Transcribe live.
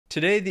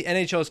Today, the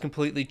NHL is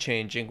completely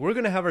changing. We're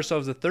going to have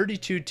ourselves a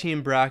 32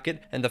 team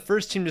bracket and the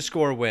first team to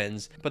score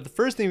wins. But the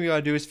first thing we got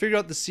to do is figure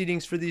out the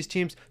seedings for these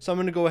teams. So I'm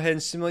going to go ahead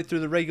and simulate through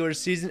the regular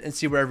season and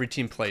see where every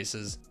team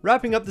places.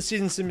 Wrapping up the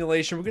season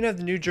simulation, we're going to have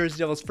the New Jersey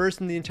Devils first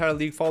in the entire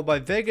league, followed by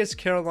Vegas,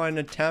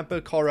 Carolina,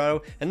 Tampa,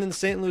 Colorado, and then the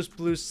St. Louis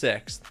Blues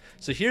 6th.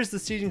 So here's the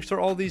seedings for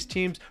all these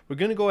teams. We're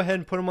going to go ahead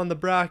and put them on the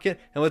bracket,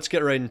 and let's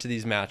get right into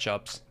these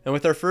matchups. And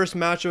with our first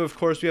matchup, of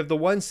course, we have the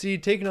 1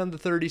 seed taking on the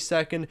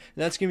 32nd, and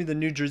that's going to be the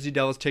New Jersey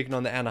Devils taking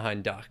on the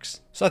Anaheim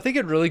Ducks. So I think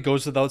it really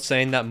goes without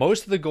saying that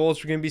most of the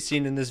goals we're going to be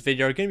seeing in this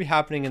video are going to be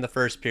happening in the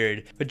first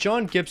period. But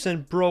John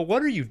Gibson, bro,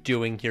 what are you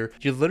doing here?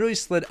 You literally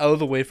slid out of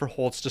the way for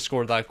Holtz to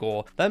score that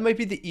goal. That might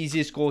be the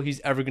easiest goal he's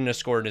ever going to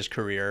score in his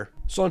career.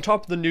 So on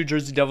top of the New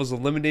Jersey Devils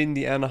eliminating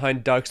the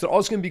Anaheim Ducks, they're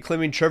also going to be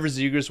claiming Trevor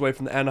Zegras away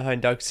from the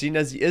Anaheim Ducks, seeing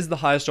as he is the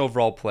highest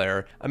overall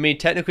player. I mean,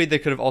 technically they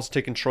could have also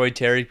taken Troy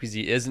Terry because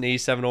he is an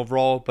 87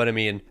 overall, but I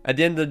mean, at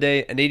the end of the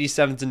day, an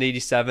 87 is an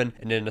 87,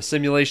 and in a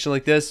simulation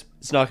like this,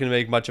 it's not going to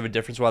make much of a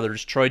difference whether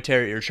it's Troy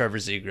Terry or Trevor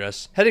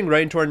Zegras. Heading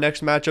right into our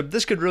next matchup,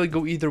 this could really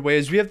go either way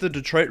as we have the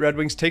Detroit Red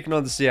Wings taking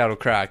on the Seattle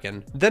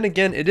Kraken. Then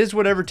again, it is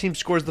whatever team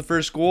scores the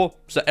first goal,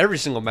 so every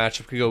single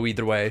matchup could go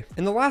either way.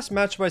 In the last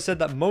matchup, I said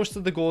that most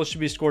of the goals should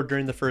be scored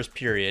during the first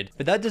period,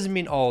 but that doesn't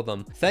mean all of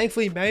them.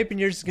 Thankfully, Matty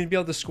Beniers is going to be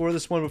able to score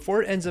this one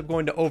before it ends up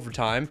going to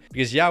overtime,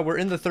 because yeah, we're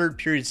in the third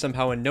period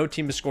somehow and no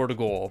team has scored a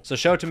goal. So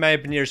shout out to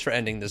Matty Beniers for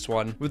ending this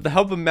one. With the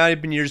help of Matty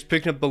Beniers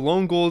picking up the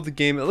lone goal of the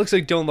game, it looks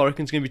like Dylan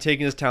Larkin's going to be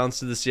taking his talents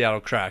to the Seattle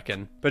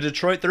Kraken. But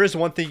Detroit, there is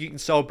one thing you can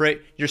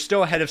celebrate. You're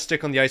still ahead of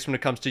Stick on the Ice when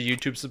it comes to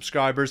YouTube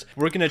subscribers.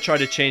 We're going to try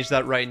to change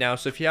that right now,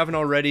 so if you haven't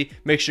already,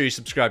 make sure you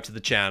subscribe to the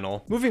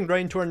channel. Moving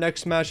right into our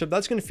next matchup,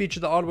 that's going to feature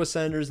the Ottawa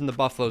Senators and the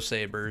Buffalo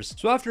Sabres.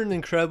 So after an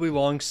incredibly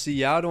long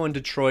Seattle and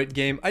Detroit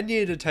game, I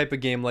needed a type of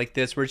game like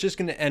this where it's just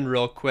going to end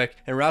real quick,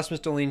 and Rasmus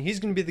Dahlin, he's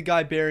going to be the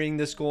guy burying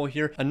this goal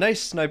here. A nice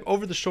snipe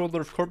over the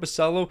shoulder of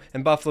Korpisalo,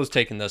 and Buffalo's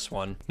taking this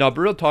one. Now, but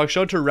real talk,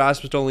 shout out to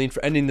Rasmus Dahlin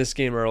for ending this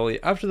game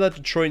early. After that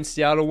Detroit and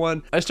Seattle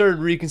one, I started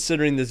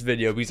reconsidering this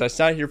video because I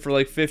sat here for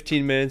like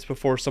 15 minutes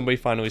before somebody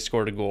finally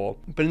scored a goal.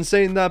 But in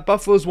saying that,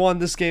 Buffalo's won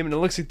this game and it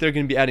looks like they're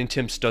going to be adding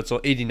Tim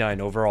Stützle,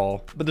 89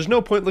 overall. But there's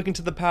no point looking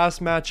to the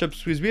past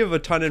matchups because we have a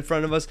ton in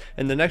front of us,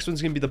 and the next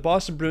one's going to be the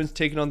Boston Bruins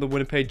taking on the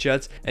Winnipeg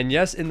Jets. And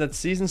yes, in that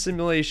season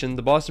simulation,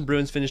 the Boston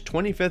Bruins finished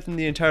 25th in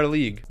the entire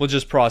league. We'll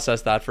just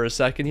process that for a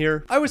second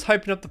here. I was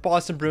hyping up the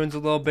Boston Bruins a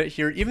little bit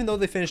here, even though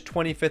they finished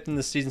 25th in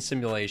the season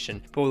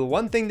simulation. But the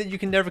one thing that you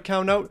can never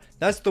count out,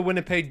 that's the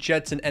Winnipeg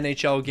Jets in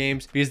NHL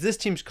games, because this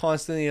team's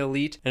constantly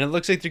elite, and it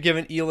looks like they're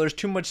giving Ehlers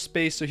too much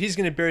space, so he's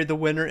going to bury the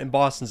winner and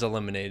Boston's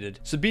eliminated.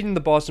 So beating the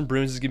Boston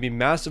Bruins is going to be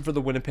massive for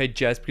the Winnipeg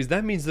Jets, because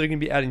that means they're going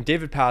to be adding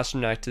David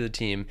Pastrnak to the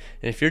team,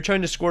 and if you're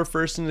trying to score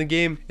first in the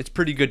game, it's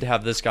pretty good to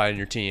have this guy on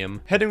your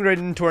team. Heading right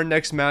into our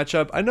next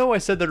matchup, I know I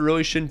said that it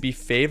really shouldn't be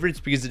favorites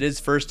because it is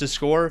first to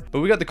score, but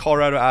we got the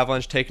Colorado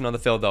Avalanche taking on the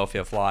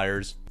Philadelphia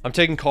Flyers. I'm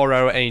taking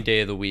Colorado any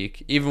day of the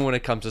week, even when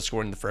it comes to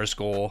scoring the first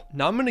goal.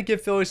 Now I'm going to give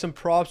Philly some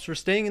props for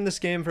staying in this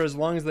game for as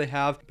long as they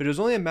have, but it was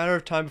only a matter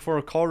of time before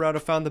Colorado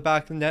found the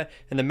back of the net,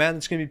 and the man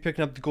that's going to be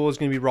picking up the goal is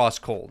going to be Ross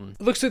Colton.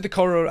 It looks like the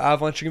Colorado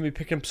Avalanche are going to be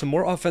picking up some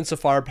more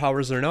offensive firepower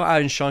as they're now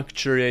adding Sean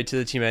Couturier to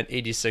the team at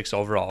 86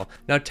 overall.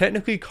 Now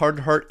technically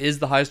Carter Hart is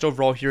the highest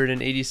overall here at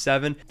an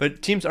 87,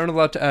 but teams aren't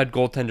allowed to add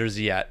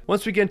goaltenders yet.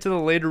 Once we get into the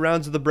later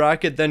rounds of the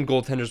bracket, then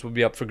goaltenders will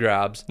be up for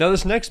grabs. Now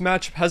this next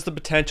matchup has the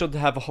potential to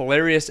have a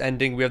hilarious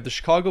ending. We have the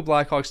Chicago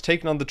Blackhawks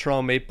taking on the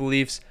Toronto Maple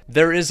Leafs.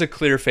 There is a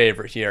clear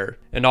favorite here,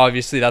 and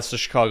obviously that's the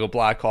Chicago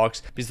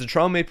Blackhawks, because the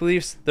Toronto Maple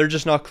Leafs, they're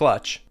just not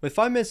clutch. With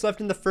 5 minutes left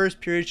in the first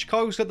period,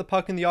 Chicago's got the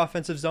puck in the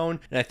offensive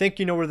zone, and I think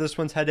you know where this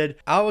one's headed.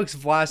 Alex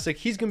Vlasic,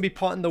 he's going to be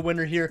potting the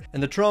winner here,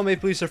 and the Toronto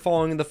Maple Leafs are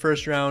following in the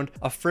first round,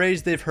 a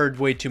phrase they've heard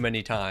way too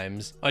many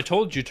times. I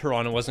told you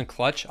Toronto wasn't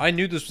clutch. I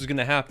knew this was going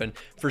to happen.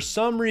 For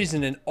some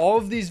reason, in all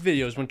of these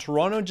videos, when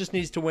Toronto just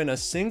needs to win a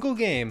single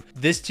game,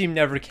 this team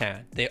never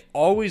can. They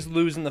always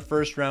lose in the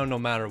first round no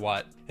matter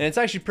what. And it's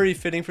actually pretty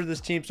fitting for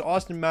this team. So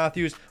Austin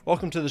Matthews,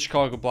 welcome to the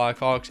Chicago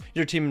Blackhawks.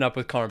 You're teaming up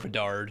with Connor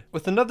Bedard.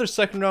 With another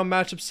second round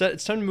matchup set,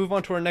 it's time to move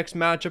on to our next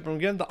matchup, and we're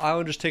getting the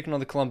Islanders taking on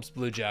the Columbus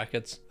Blue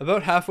Jackets.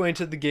 About halfway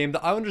into the game,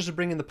 the Islanders are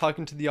bringing the puck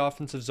into the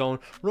offensive zone.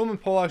 Roman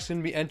Polak's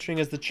going to be entering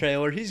as the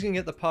trailer. He's going to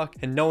get the puck,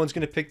 and no one's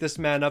going to pick this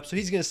man up, so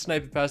he's going to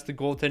snipe it past the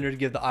goaltender to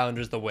give the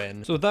Islanders the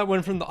win. So with that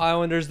win from the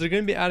Islanders, they're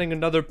going to be adding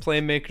another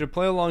playmaker to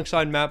play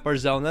alongside Matt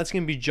Barzal, and that's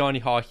going to be Johnny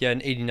Hockey at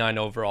an 89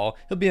 overall.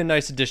 He'll be a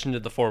nice addition to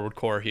the forward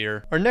core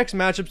here. Our next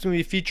matchup is going to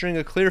be featuring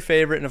a clear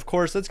favorite, and of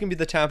course that's going to be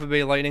the Tampa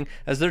Bay Lightning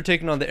as they're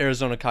taking on the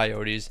Arizona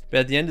Coyotes.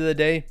 But at the end of the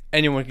day,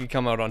 anyone can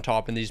come out on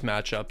top in these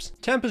matchups.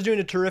 Tampa's doing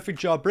a terrific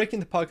job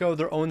breaking the puck out of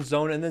their own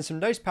zone, and then some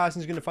nice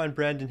passing is going to find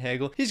Brandon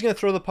Hagel. He's going to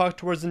throw the puck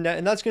towards the net,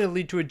 and that's going to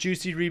lead to a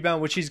juicy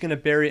rebound, which he's going to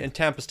bury, and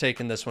Tampa's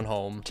taking this one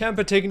home.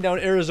 Tampa taking down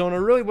Arizona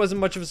really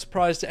wasn't much of a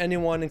surprise to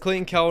anyone, and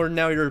Clayton Keller,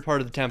 now you're a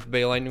part of the Tampa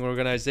Bay Lightning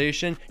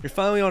organization. You're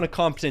finally on a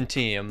competent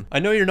team. I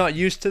know you're not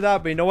used to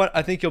that, but you know what?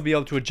 I think you'll be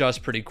able to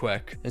adjust pretty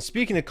quick. And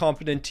speaking Speaking of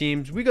competent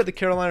teams, we got the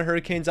Carolina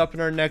Hurricanes up in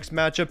our next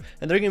matchup,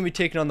 and they're going to be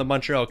taking on the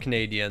Montreal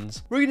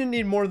Canadiens. We're going to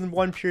need more than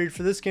one period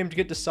for this game to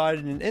get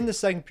decided, and in the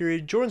second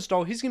period, Jordan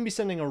Staal, he's going to be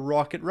sending a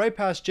rocket right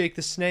past Jake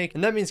the Snake,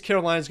 and that means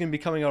Carolina's going to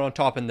be coming out on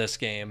top in this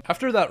game.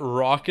 After that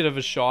rocket of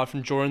a shot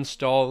from Jordan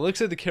Staal, it looks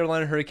like the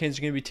Carolina Hurricanes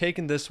are going to be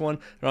taking this one,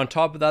 and on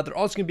top of that, they're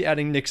also going to be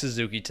adding Nick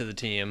Suzuki to the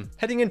team.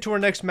 Heading into our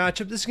next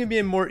matchup, this is going to be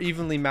a more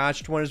evenly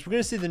matched one, as we're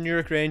going to see the New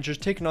York Rangers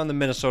taking on the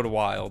Minnesota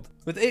Wild.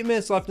 With 8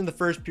 minutes left in the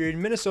first period,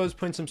 Minnesota is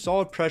putting some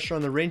solid pressure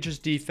on the Rangers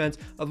defense.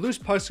 A loose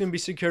puck is going to be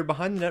secured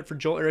behind the net for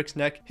Joel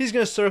Eriksson. He's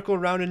going to circle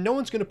around and no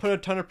one's going to put a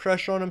ton of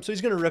pressure on him, so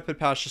he's going to rip it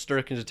past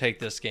Shesterkin to take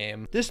this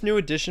game. This new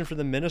addition for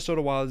the Minnesota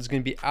Wild is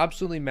going to be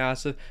absolutely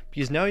massive,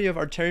 because now you have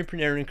Artemi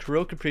Panarin and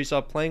Kirill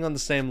Kaprizov playing on the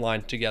same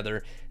line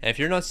together. And if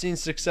you're not seeing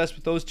success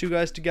with those two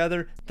guys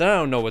together, then I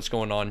don't know what's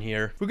going on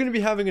here. We're going to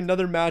be having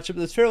another matchup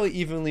that's fairly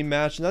evenly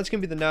matched, and that's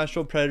going to be the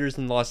Nashville Predators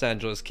and Los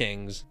Angeles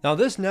Kings. Now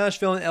this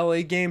Nashville and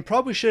LA game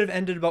probably should have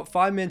ended about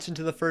 5 minutes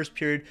into the first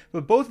period,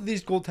 but both of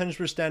these goaltenders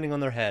were standing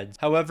on their heads.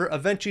 However,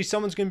 eventually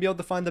someone's going to be able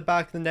to find the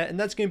back of the net, and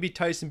that's going to be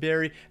Tyson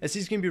Barrie, as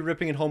he's going to be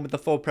ripping it home with the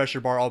full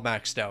pressure bar all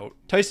maxed out.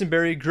 Tyson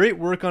Barrie, great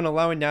work on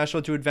allowing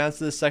Nashville to advance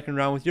to the second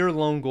round with your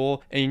lone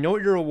goal, and you know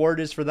what your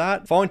reward is for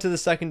that? Falling to the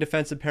second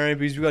defensive pairing,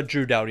 because we got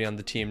Drew Doughty on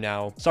the team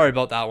now. Sorry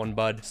about that one,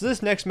 bud. So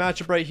this next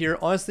matchup right here,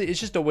 honestly, it's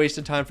just a waste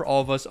of time for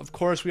all of us. Of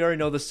course, we already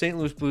know the St.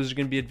 Louis Blues are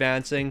going to be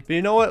advancing, but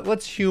you know what?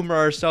 Let's humor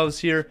ourselves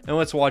here, and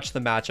let's watch the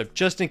matchup,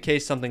 just in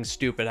case something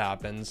stupid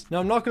happens. Now,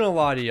 I'm not going to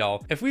lie to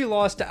y'all. If we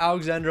lost to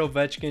Alexander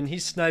Ovechkin, he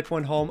sniped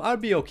one home,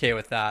 I'd be okay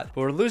with that.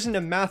 But we're losing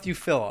to Matthew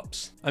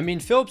Phillips. I mean,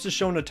 Phillips has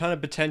shown a ton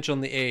of potential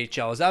in the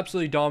AHL, has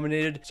absolutely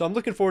dominated, so I'm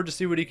looking forward to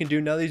see what he can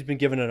do now that he's been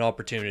given an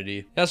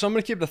opportunity. Yeah, so I'm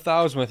going to keep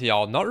 1,000 with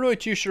y'all. Not really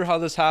too sure how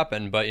this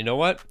happened, but you know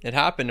what? It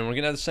happened, and we're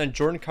going to have to send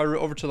Jordan Kyrou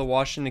over to the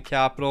Washington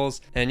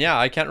Capitals, and yeah,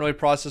 I can't really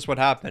process what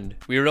happened.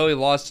 We really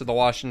lost to the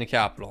Washington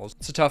Capitals.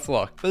 It's a tough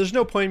look, but there's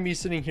no point in me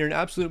sitting here in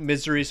absolute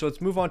misery, so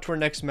let's move on to our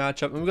next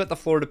matchup, and we got the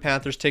Florida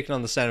Panthers taking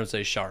on the San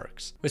Jose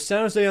Sharks. With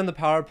San Jose on the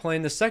power play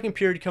and the second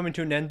period coming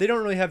to an end, they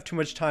don't really have too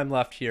much time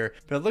left here,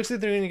 but it looks like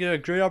they're going to get a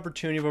great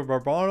opportunity where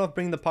Barbronov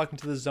bringing the puck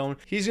into the zone.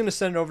 He's going to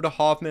send it over to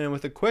Hoffman, and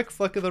with a quick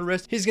flick of the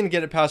wrist, he's going to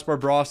get it past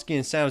Bobrovsky,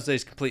 and San Jose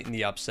is completing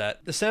the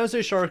upset. The San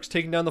Jose Sharks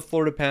taking down the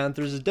Florida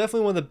Panthers is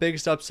definitely one of the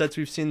biggest upsets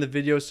we've seen in the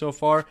video so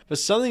far, but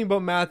something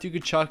about Matthew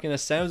Tkachuk in a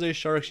San Jose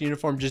Sharks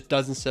uniform just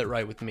doesn't sit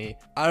right with me.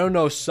 I don't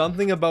know,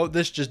 something about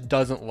this just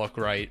doesn't look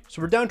right.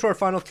 So we're down to our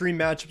final 3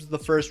 matchups of the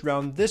first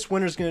round. This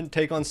winner's going to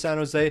take on San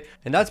Jose,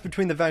 and that's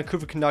between the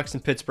Vancouver Canucks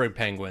and Pittsburgh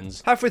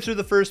Penguins. Halfway through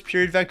the first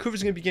period,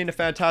 Vancouver's going to be getting a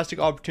fantastic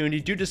opportunity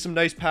due to some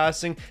nice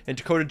passing, and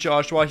Dakota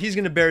Joshua, he's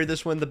going to bury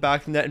this one in the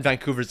back of the net, and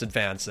Vancouver's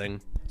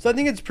advancing. So I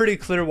think it's pretty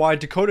clear why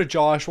Dakota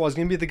Joshua is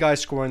going to be the guy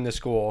scoring this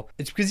goal.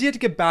 It's because he had to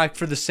get back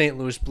for the St.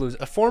 Louis Blues,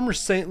 a former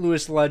St.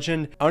 Louis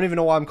legend. I don't even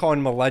know why I'm calling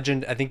him a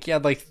legend. I think he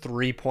had like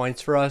 3 points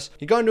for us.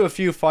 He got into a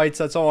few fights,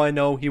 that's all I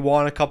know. He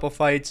won a couple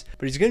fights,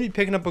 but he's going to be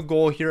picking up a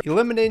goal here,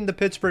 eliminating the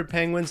Pittsburgh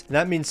Penguins, and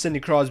that means Sidney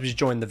Crosby's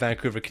joined the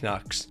Vancouver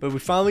Canucks. But we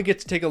finally get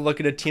to take a look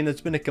at a team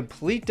that's been a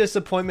complete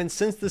disappointment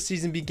since the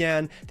season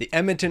began, the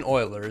Edmonton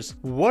Oilers.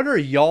 What are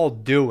y'all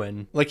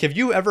doing? Like, have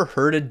you ever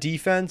heard of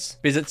defense?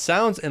 Because it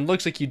sounds and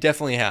looks like you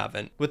definitely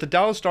haven't. With the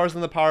Dallas Stars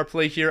on the power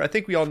play here, I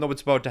think we all know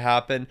what's about to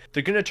happen.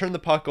 They're going to turn the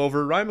puck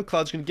over. Ryan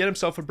McLeod's going to get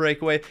himself a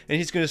breakaway, and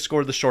he's going to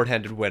score the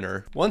shorthanded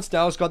winner. Once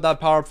Dallas got that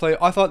power play,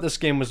 I thought this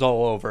game was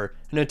all over.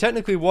 And it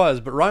technically was,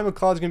 but Ryan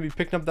McLeod's going to be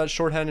picking up that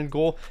shorthanded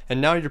goal,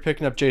 and now you're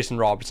picking up Jason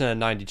Robertson at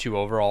 92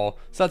 overall.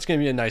 So that's going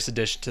to be a nice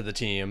addition to the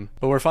team.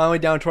 But we're finally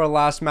down to our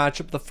last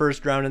matchup of the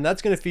first round, and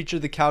that's going to feature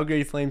the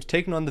Calgary Flames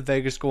taking on the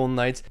Vegas Golden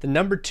Knights, the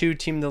number 2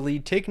 team in the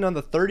league, taking on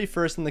the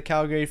 31st in the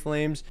Calgary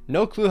Flames.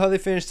 No clue how they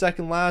finished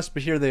second last,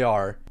 but here they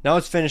are. Now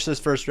let's finish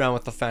this first round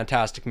with a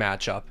fantastic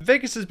matchup.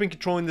 Vegas has been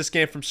controlling this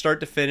game from start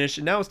to finish,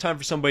 and now it's time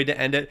for somebody to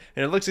end it,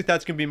 and it looks like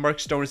that's going to be Mark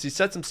Stone as he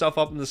sets himself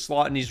up in the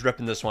slot and he's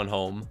ripping this one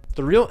home.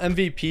 The real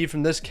MVP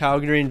from this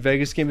Calgary and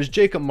Vegas game is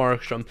Jacob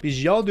Markstrom,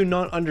 because y'all do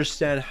not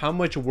understand how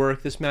much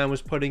work this man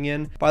was putting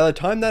in. By the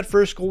time that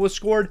first goal was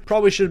scored,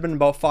 probably should have been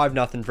about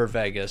 5-0 for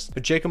Vegas,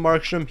 but Jacob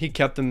Markstrom, he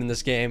kept them in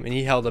this game and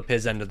he held up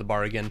his end of the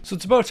bargain. So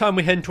it's about time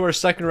we head into our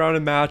second round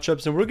of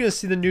matchups, and we're going to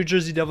see the New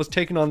Jersey Devils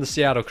taking on the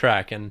Seattle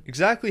Kraken.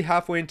 Exactly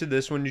halfway into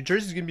this one, New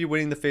Jersey's going to be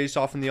winning the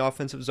face-off in the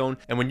offensive zone,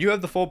 and when you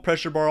have the full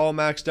pressure bar all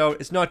maxed out,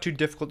 it's not too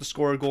difficult to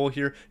score a goal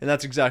here, and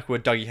that's exactly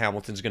what Dougie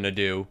Hamilton's going to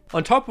do.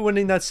 On top of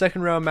winning that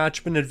second round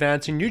matchup and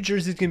advancing, New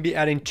Jersey's going to be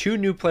adding 2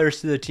 new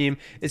players to the team.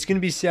 It's going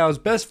to be Seattle's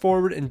best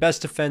forward and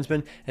best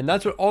defenseman, and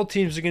that's what all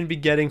teams are going to be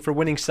getting for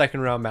winning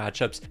second round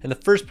matchups. And the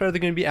first player they're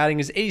going to be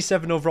adding is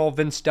 87 overall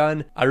Vince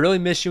Dunn. I really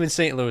miss you in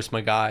St. Louis, my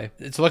guy.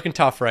 It's looking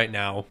tough right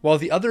now. While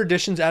the other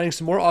additions adding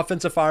some more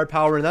offensive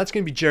firepower, and that's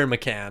going to be Jared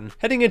McCann.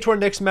 Heading into into our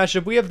next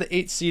matchup, we have the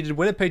 8th seeded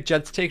Winnipeg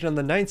Jets taking on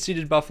the 9th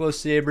seeded Buffalo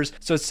Sabres,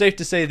 so it's safe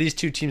to say these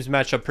two teams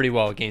match up pretty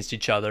well against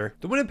each other.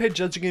 The Winnipeg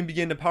Jets are going to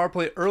begin a power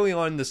play early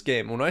on in this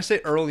game. When I say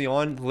early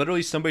on,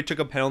 literally somebody took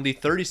a penalty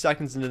 30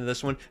 seconds into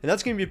this one, and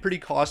that's going to be pretty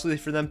costly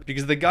for them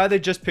because the guy they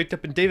just picked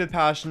up in David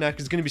Pastrnak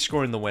is going to be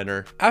scoring the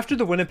winner. After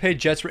the Winnipeg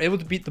Jets were able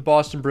to beat the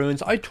Boston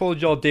Bruins, I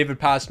told y'all David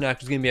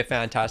Pastrnak was going to be a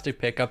fantastic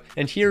pickup,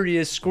 and here he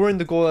is scoring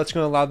the goal that's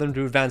going to allow them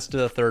to advance to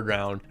the 3rd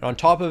round. And on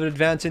top of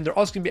advancing, they're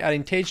also going to be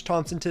adding Tage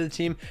Thompson to the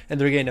team, and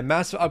they're getting a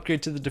massive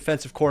upgrade to the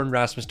defensive core in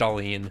Rasmus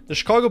Dahlin. The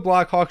Chicago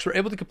Blackhawks were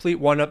able to complete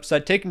one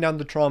upset, taking down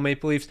the Toronto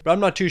Maple Leafs, but I'm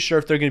not too sure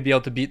if they're going to be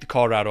able to beat the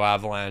Colorado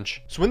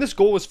Avalanche. So when this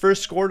goal was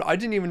first scored, I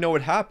didn't even know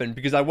what happened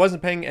because I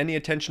wasn't paying any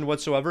attention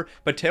whatsoever,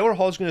 but Taylor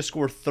Hall is going to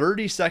score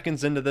 30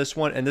 seconds into this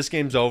one, and this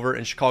game's over,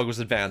 and Chicago's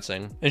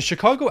advancing. And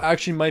Chicago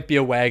actually might be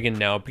a wagon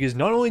now because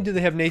not only do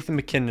they have Nathan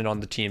MacKinnon on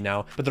the team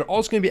now, but they're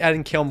also going to be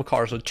adding Cale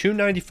Makar, so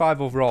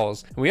 295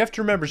 overalls. And we have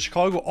to remember,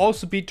 Chicago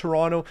also beat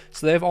Toronto,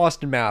 so they have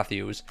Austin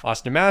Matthews,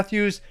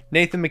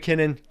 Nathan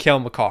MacKinnon, Cale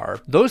Makar.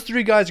 Those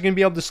 3 guys are going to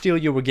be able to steal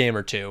you a game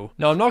or two.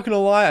 Now, I'm not going to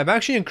lie, I'm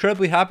actually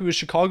incredibly happy with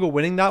Chicago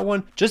winning that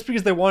one, just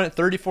because they won it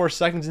 34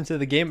 seconds into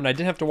the game, and I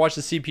didn't have to watch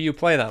the CPU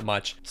play that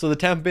much. So the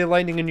Tampa Bay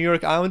Lightning and New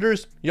York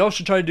Islanders, y'all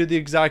should try to do the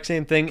exact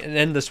same thing and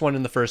end this one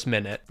in the first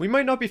minute. We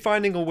might not be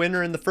finding a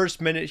winner in the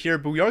first minute here,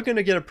 but we are going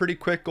to get a pretty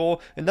quick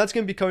goal, and that's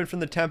going to be coming from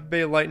the Tampa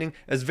Bay Lightning,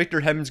 as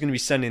Victor Hedman's going to be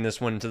sending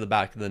this one into the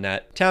back of the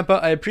net. Tampa,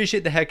 I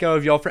appreciate the heck out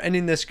of y'all for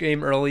ending this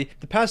game early.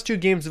 The past 2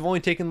 games have only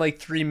taken like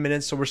 3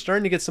 minutes, so we're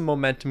starting to get some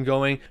momentum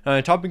going.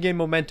 Top of game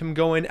momentum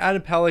going.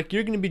 Adam Pelech,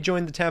 you're going to be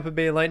joining the Tampa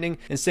Bay Lightning,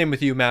 and same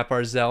with you, Matt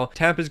Barzell.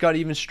 Tampa's got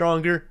even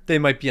stronger. They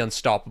might be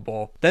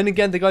unstoppable. Then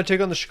again, they got to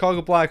take on the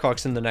Chicago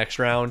Blackhawks in the next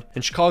round,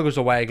 and Chicago's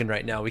a wagon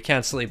right now. We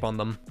can't sleep on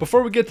them.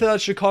 Before we get to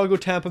that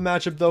Chicago-Tampa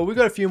matchup though, we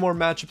got a few more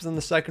matchups in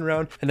the second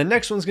round, and the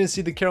next one's going to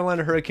see the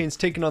Carolina Hurricanes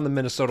taking on the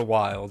Minnesota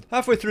Wild.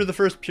 Halfway through the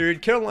first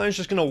period, Carolina's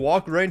just going to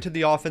walk right into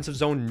the offensive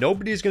zone.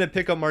 Nobody's going to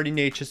pick up Marty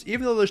Necas,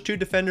 even though there's 2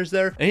 defenders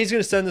there, and he's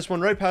going to send this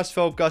one right past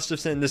Philip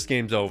Gustafson, and this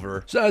game's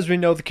over. So as we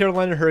know, the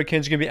Carolina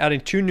Hurricanes are going to be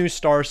adding 2 new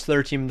stars to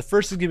their team. The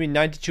first is going to be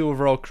 92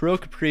 overall Kirill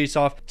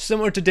Kaprizov.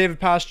 Similar to David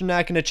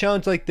Pastrnak, in a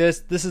challenge like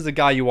this is a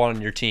guy you want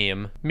on your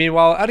team.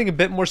 Meanwhile, adding a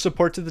bit more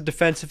support to the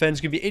defensive end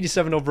is going to be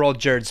 87 overall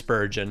Jared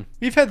Spurgeon.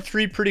 We've had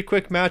 3 pretty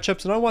quick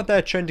matchups, and I want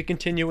that trend to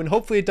continue, and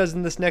hopefully it does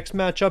in this next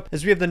matchup,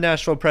 as we have the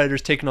Nashville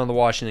Predators taking on the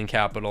Washington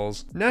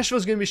Capitals.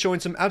 Nashville's going to be showing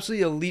some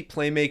absolutely elite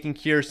playmaking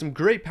here. Some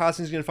great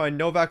passing. He's going to find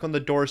Novak on the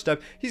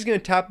doorstep. He's going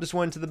to tap this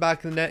one to the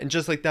back of the net, and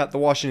just like that, the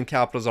Washington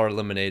Capitals are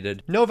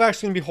eliminated.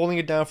 Novak's going to be holding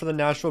it down for the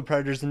Nashville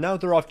Predators, and now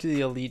they're off to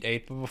the Elite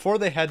 8, but before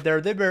they head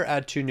there, they better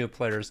add 2 new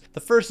players. The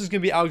first is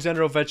going to be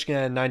Alexander Ovechkin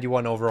at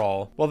 91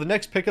 overall, while the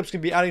next pickup's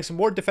going to be adding some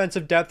more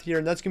defensive depth here,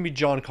 and that's going to be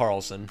John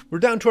Carlson. We're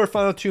down to our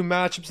final 2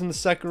 matchups in the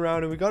second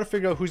round, and we got to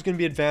figure out who's going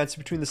to be advancing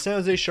between the San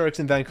Jose Sharks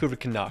and Vancouver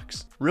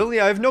Canucks.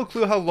 Really, I have no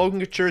clue how Logan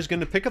Couture is going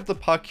to pick up the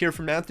puck here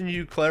from Anthony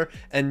Duclair,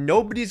 and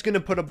nobody's going to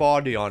put a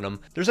body on him.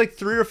 There's like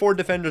 3 or 4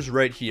 defenders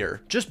right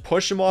here. Just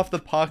push him off the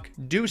puck,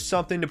 do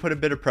something to put a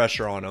bit of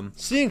pressure on him.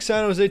 Seeing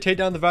San Jose take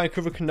down the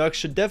Vancouver Canucks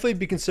should definitely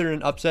be considered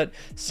an upset,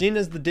 seeing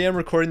as the day I'm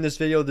recording this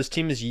video, this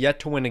team is yet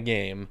to win a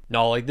game.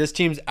 No, like this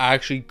team's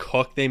actually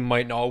cooked. They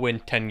might not win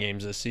 10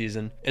 games this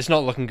season. It's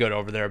not looking good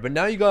over there, but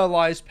now you got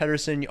Elias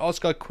Pettersson, you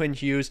also got Quinn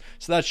Hughes,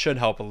 so that should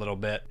help a little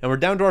bit. And we're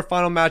down to our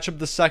final matchup of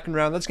the second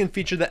round. That's going to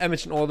feature the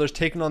Edmonton Oilers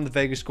taking on the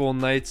Vegas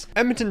Golden Knights.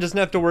 Edmonton doesn't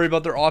have to worry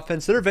about their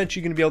offense. They're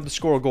eventually going to be able to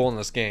score a goal in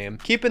this game.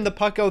 Keeping the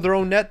puck out of their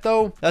own net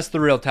though, that's the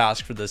real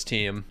task for this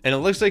team. And it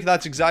looks like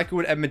that's exactly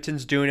what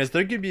Edmonton's doing, as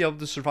they're going to be able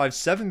to survive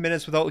 7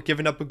 minutes without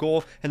giving up a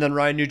goal, and then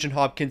Ryan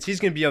Nugent-Hopkins, he's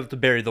going to be able to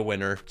bury the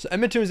winner. So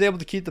Edmonton was able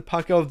to keep the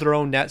puck out of their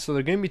own net, so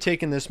they're going to be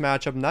taking this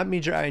matchup, and that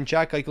means you're adding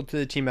Jack Eichel to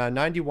the team at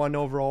 91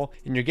 overall,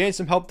 and you're getting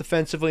some help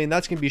defensively, and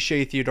that's going to be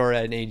Shea Theodore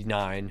at an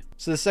 89.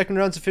 So the second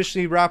round's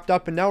officially wrapped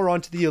up, and now we're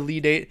on to the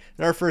Elite 8,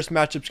 and our first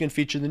matchup's going to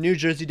feature the New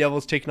Jersey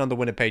Devils taking on the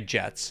Winnipeg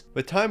Jets.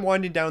 With time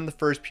winding down in the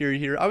first period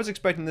here, I was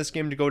expecting this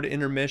game to go to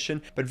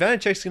intermission, but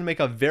Vanecek's going to make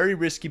a very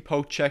risky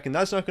poke check, and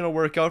that's not going to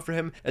work out for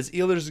him, as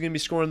Ehlers is going to be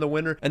scoring the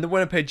winner, and the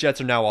Winnipeg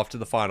Jets are now off to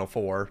the Final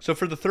Four. So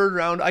for the third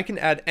round, I can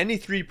add any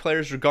 3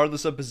 players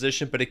regardless of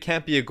position, but it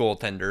can't be a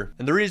goaltender.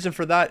 And the reason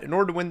for that, in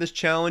order to win this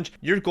challenge,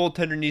 your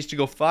goaltender needs to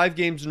go 5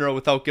 games in a row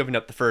without giving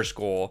up the first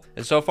goal.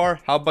 And so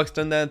far, Halbuck's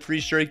done that in 3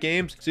 straight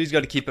games, so he's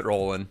got to keep it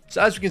rolling.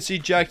 So as we can see,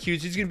 Jack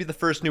Hughes, he's going to be the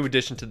first new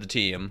addition to the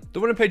team. The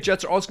Winnipeg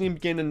Jets are also going to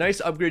be getting a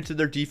nice upgrade to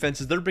their defense,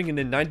 as they're bringing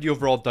in 90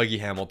 overall Dougie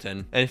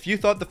Hamilton. And if you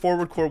thought the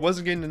forward core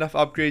wasn't getting enough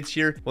upgrades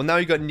here, well, now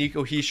you got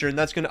Nico Hischier, and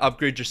that's going to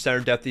upgrade your center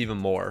depth even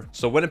more.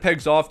 So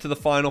Winnipeg's off to the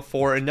Final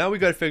Four, and now we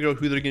got to figure out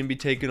who they're going to be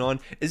taking on.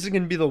 Is it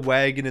going to be the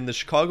wagon in the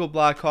Chicago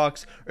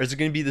Blackhawks, or is it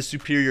going to be the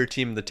superior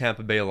team in the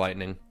Tampa Bay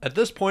Lightning? At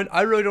this point,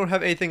 I really don't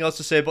have anything else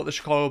to say about the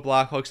Chicago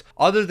Blackhawks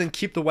other than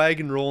keep the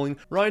wagon rolling.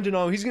 Ryan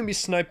Donato, he's going to be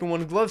sniping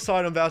one, glove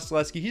side on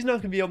Vasilevsky. He's not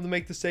going to be able to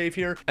make the save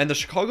here, and the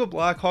Chicago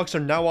Blackhawks are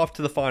now off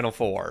to the Final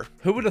Four.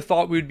 Who would have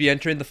thought we would be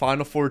entering the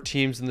Final Four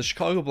teams and the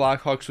Chicago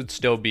Blackhawks would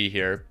still be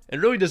here? It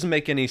really doesn't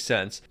make any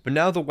sense. But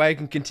now the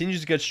wagon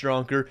continues to get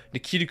stronger.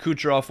 Nikita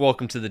Kucherov,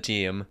 welcome to the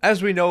team.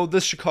 As we know,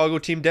 this Chicago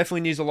team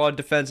definitely needs a lot of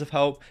defensive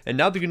help, and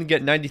now they're going to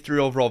get 93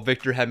 overall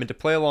Victor Hedman to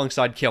play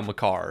alongside Cale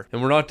Makar.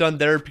 And we're not done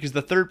there, because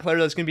the third player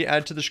that's going to be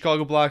added to the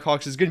Chicago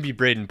Blackhawks is going to be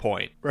Braden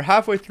Point. We're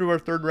halfway through our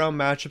third round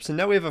matchups, and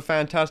now we have a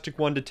fantastic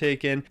one to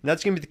take in, and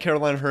that's going to be the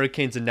Carolina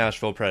Hurricanes and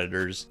Nashville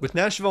Predators. With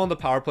Nashville on the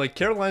power play,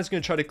 Carolina's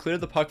going to try to clear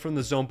the puck from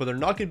the zone, but they're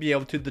not going to be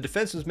able to. The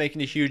defense was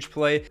making a huge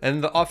play,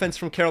 and the offense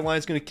from Carolina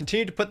is going to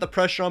continue to put the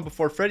pressure on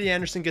before Freddie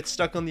Anderson gets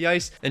stuck on the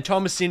ice, and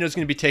Tomasino is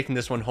going to be taking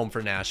this one home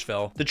for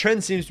Nashville. The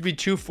trend seems to be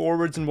 2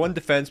 forwards and 1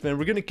 defenseman.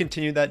 We're going to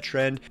continue that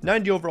trend.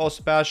 90 overall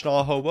Sebastian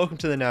Aho, welcome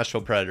to the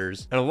Nashville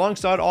Predators. And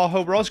alongside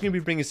Aho, we're also going to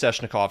be bringing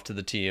Svechnikov to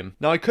the team.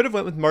 Now, I could have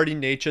went with Marty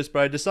Necas,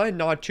 but I decided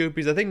not to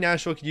because I think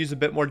Nashville could use a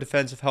bit more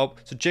defensive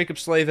help. So Jacob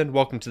Slavin,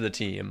 welcome to the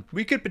team.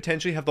 We could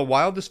potentially have the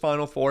wildest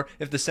Final Four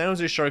if the San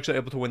Jose Sharks are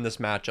able to win this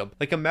matchup.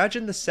 Like,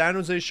 imagine the San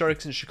Jose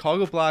Sharks and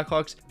Chicago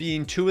Blackhawks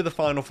being 2 of the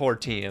Final Four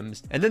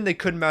teams, and then they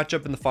could match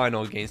up in the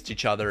final against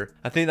each other.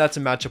 I think that's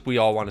a matchup we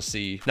all want to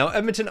see. Now,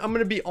 Edmonton, I'm going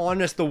to be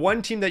honest, the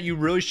one team that you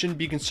really shouldn't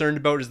be concerned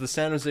about is the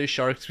San Jose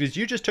Sharks, because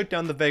you just took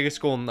down the Vegas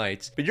Golden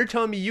Knights, but you're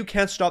telling me you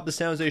can't stop the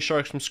San Jose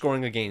Sharks from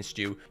scoring against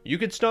you. You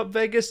could stop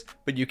Vegas,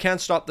 but you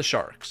can't stop the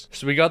Sharks.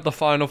 So we got the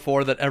Final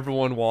Four that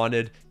everyone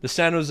wanted. The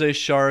San Jose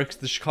Sharks,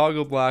 the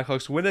Chicago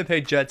Blackhawks,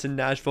 Winnipeg Jets, and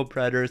Nashville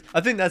Predators.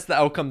 I think that's the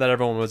outcome that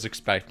everyone was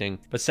expecting.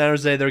 But San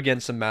Jose, they're getting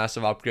some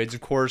massive upgrades.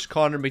 Of course,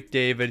 Connor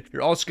McDavid.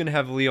 You're also going to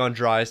have Leon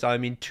Draisaitl. I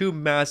mean, 2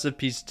 massive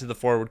pieces to the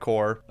forward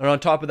core. And on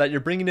top of that, you're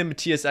bringing in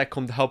Matthias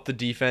Ekholm to help the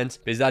defense,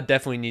 because that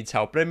definitely needs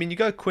help. But I mean, you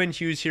got Quinn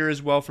Hughes here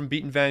as well from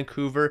beating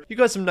Vancouver. You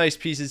got some nice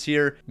pieces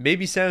here.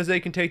 Maybe San Jose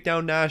can take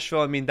down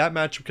Nashville. I mean, that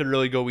matchup could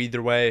really go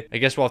either way. I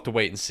guess we'll have to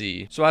wait and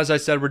see. So as I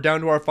said, we're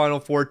down to our final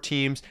 4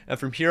 teams. And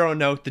from here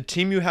on out, the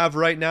team you have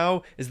right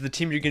now is the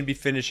team you're going to be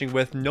finishing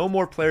with. No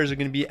more players are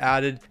going to be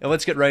added. And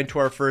let's get right into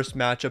our first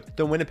matchup.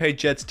 The Winnipeg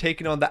Jets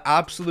taking on the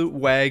absolute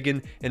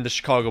wagon in the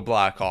Chicago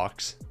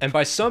Blackhawks. And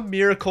by some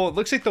miracle, it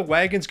looks like the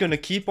wagon's going to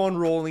keep on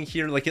rolling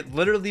here. Like, it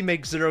literally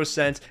makes 0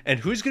 sense. And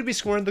who's going to be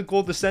scoring the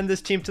goal to send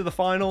this team to the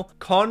final?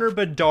 Connor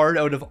Bedard,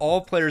 out of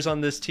all players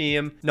on this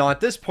team. Now,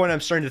 at this point,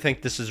 I'm starting to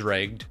think this is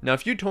rigged. Now,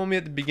 if you told me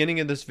at the beginning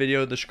of this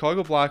video the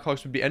Chicago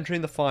Blackhawks would be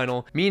entering the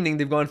final, meaning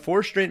they've gone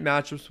 4 straight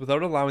matchups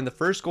without allowing the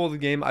first goal of the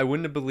game, I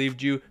wouldn't have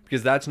believed you,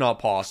 because that's not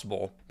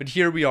possible. But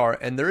here we are,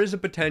 and there is a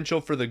potential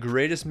for the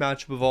greatest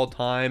matchup of all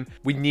time.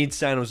 We need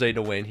San Jose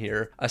to win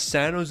here. A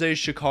San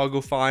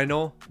Jose-Chicago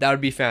final, that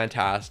would be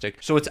fantastic.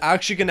 So it's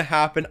actually going to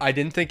happen. I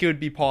didn't think it would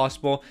be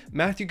possible.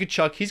 Matthew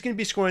Tkachuk, he's going to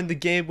be scoring the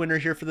game winner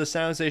here for the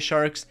San Jose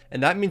Sharks,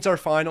 and that means our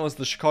final is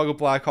the Chicago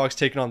Blackhawks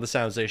taking on the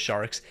San Jose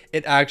Sharks.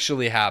 It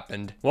actually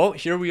happened. Well,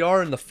 here we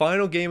are in the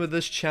final game of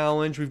this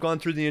challenge. We've gone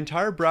through the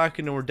entire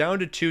bracket, and we're down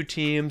to 2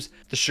 teams,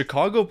 the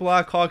Chicago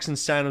Blackhawks and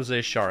San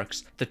Jose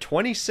Sharks. The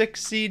 26th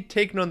seed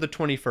taking on the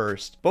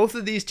 21st. Both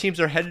of these teams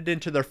are headed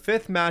into their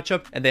 5th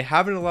matchup, and they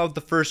haven't allowed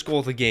the first goal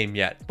of the game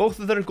yet. Both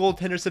of their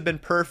goaltenders have been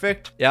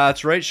perfect. Yeah,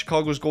 that's right,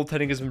 Chicago's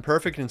goaltending has been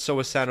perfect, and so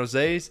is San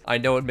Jose's. I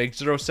know it makes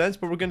 0 sense,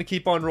 but we're going to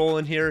keep on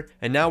rolling here,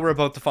 and now we're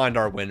about to find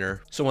our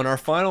winner. So in our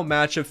final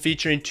matchup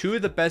featuring 2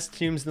 of the best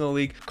teams in the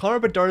league, Connor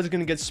Bedard is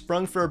going to get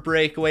sprung for a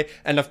breakaway,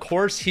 and of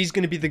course, he's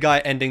going to be the guy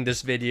ending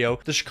this video.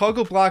 The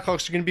Chicago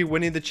Blackhawks are going to be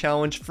winning the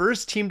challenge.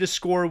 First team to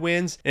score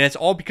wins, and it's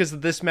all because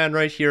of this man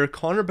right here,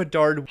 Connor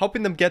Bedard,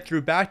 helping them get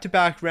through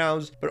back-to-back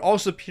rounds, but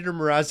also Peter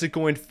Mrazek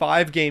going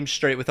 5 games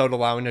straight without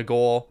allowing a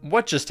goal.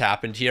 What just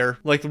happened here?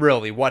 Like,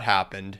 really, what happened?